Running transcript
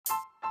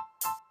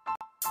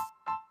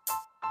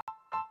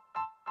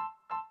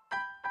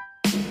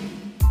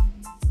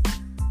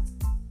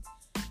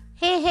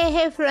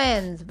Hey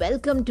friends,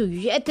 welcome to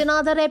yet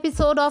another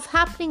episode of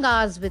Happening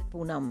Hours with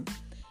Poonam.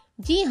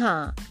 जी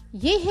हाँ,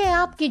 ये है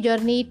आपकी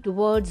जर्नी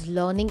टुवर्ड्स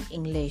लर्निंग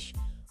इंग्लिश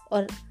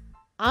और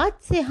आज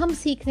से हम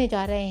सीखने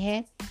जा रहे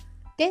हैं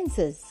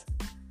टेंसेस.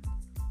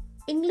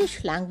 इंग्लिश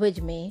लैंग्वेज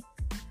में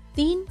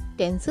 3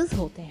 टेंसेस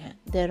होते हैं.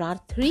 There are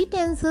 3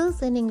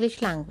 tenses in English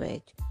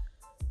language.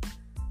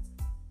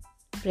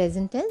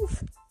 Present tense,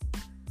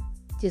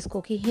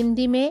 जिसको कि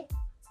हिंदी में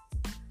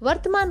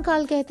वर्तमान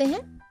काल कहते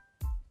हैं.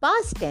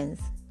 पास्ट टेंस,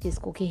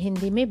 जिसको कि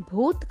हिंदी में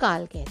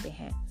भूतकाल कहते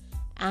हैं.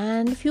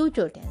 एंड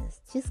फ्यूचर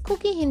टेंस, जिसको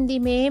कि हिंदी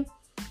में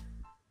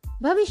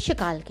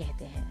भविष्यकाल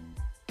कहते हैं.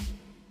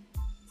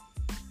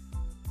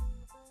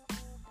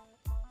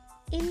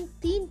 इन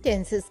 3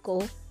 टेंसेस को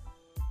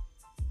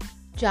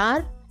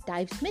 4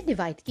 टाइप्स में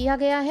डिवाइड किया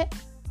गया है.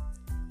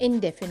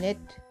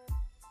 Indefinite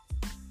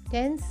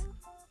tense,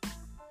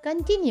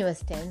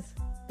 continuous tense,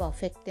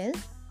 perfect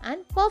tense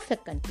and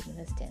perfect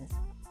continuous tense.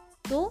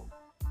 तो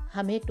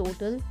हमें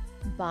टोटल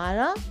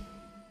 12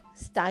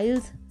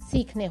 स्टाइल्स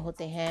सीखने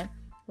होते हैं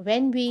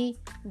when we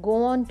go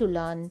on to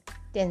learn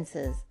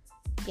tenses.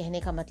 कहने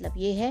का मतलब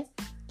ये है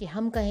कि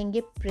हम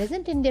कहेंगे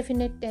present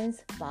indefinite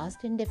tense,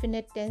 past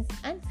indefinite tense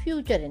and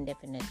future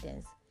indefinite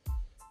tense.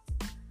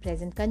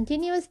 Present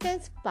continuous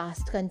tense,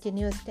 past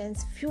continuous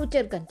tense,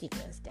 future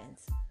continuous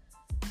tense.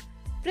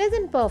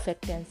 Present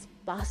perfect tense,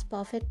 past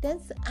perfect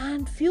tense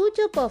and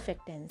future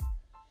perfect tense.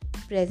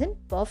 Present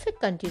perfect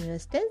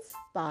continuous tense,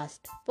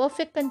 past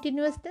perfect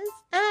continuous tense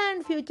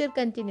and future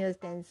continuous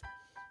tense.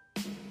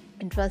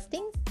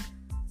 Interesting?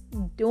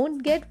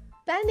 Don't get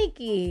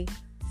panicky.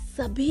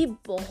 सभी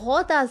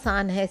बहुत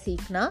आसान है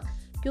सीखना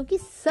क्योंकि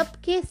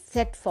सबके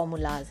set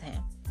formulas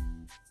हैं.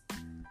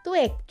 तो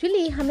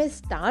actually हमें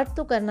स्टार्ट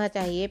तो करना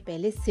चाहिए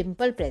पहले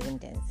सिंपल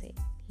प्रेजेंट टेंस से.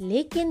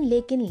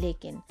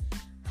 लेकिन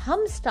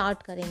हम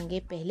स्टार्ट करेंगे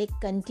पहले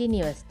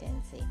कंटिन्यूअस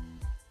टेंस से.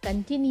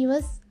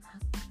 कंटिन्यूअस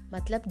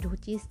मतलब जो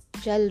चीज़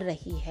चल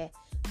रही है,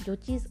 जो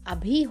चीज़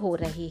अभी हो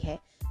रही है,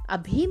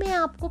 अभी मैं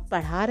आपको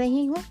पढ़ा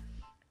रही हूँ,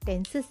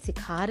 टेंसेस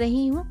सिखा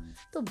रही हूँ.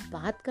 तो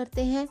बात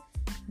करते हैं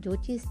जो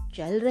चीज़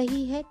चल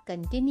रही है,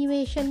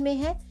 कंटिन्यूएशन में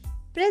है,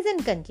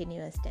 प्रेजेंट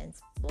कंटिन्यूअस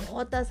टेंस.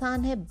 बहुत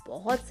आसान है,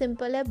 बहुत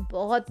सिंपल है,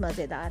 बहुत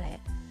मज़ेदार है.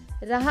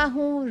 रहा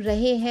हूँ,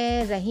 रहे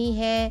हैं, रही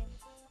हैं,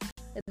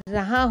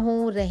 रहा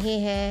हूँ, रहे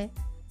हैं.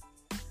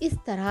 इस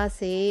तरह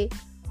से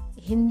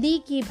हिंदी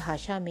की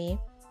भाषा में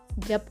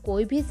जब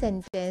कोई भी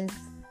सेंटेंस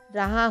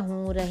रहा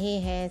हूँ, रहे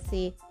हैं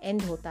से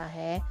एंड होता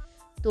है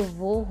तो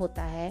वो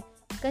होता है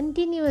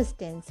continuous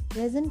tense,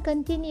 present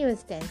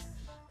continuous tense.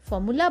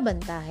 Formula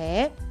बनता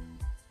है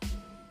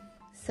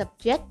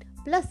subject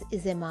plus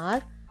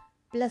इज़ेमार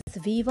plus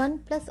V1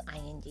 plus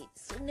ING.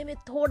 सुनने में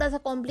थोड़ा सा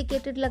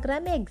कॉम्प्लिकेटेड लग रहा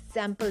है, मैं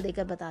एग्जाम्पल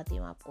देकर बताती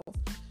हूँ आपको.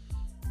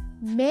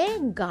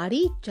 मैं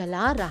गाड़ी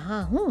चला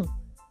रहा हूँ.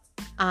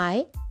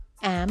 I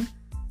am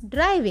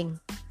driving.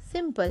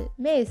 सिंपल,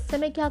 मैं इस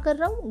समय क्या कर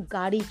रहा हूँ?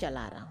 गाड़ी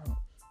चला रहा हूँ.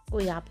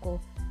 कोई आपको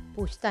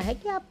पूछता है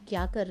कि आप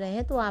क्या कर रहे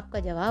हैं तो आपका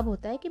जवाब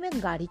होता है कि मैं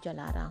गाड़ी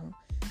चला रहा हूँ.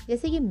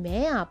 जैसे कि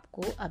मैं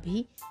आपको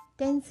अभी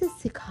टेंसेस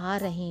सिखा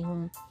रही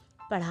हूँ,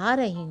 पढ़ा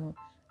रही हूँ.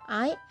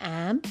 I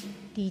am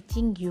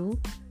teaching you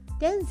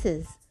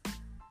tenses.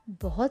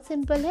 बहुत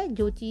सिंपल है.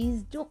 जो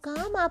चीज़, जो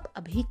काम आप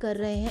अभी कर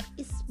रहे हैं,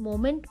 इस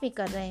मोमेंट में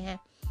कर रहे हैं,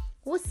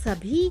 वो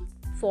सभी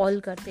फॉल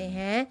करते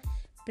हैं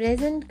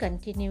प्रेजेंट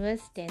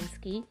कंटिन्यूअस टेंस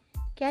की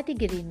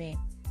कैटेगरी में.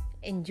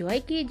 एंजॉय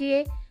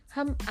कीजिए,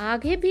 हम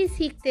आगे भी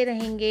सीखते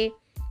रहेंगे.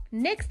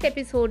 नेक्स्ट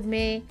एपिसोड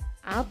में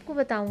आपको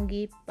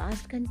बताऊंगी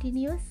past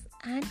continuous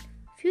and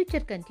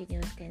future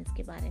continuous tense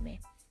के बारे में.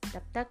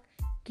 तब तक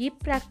keep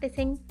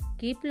practicing,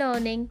 keep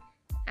learning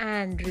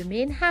and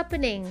remain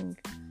happening.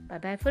 Bye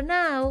bye for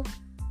now.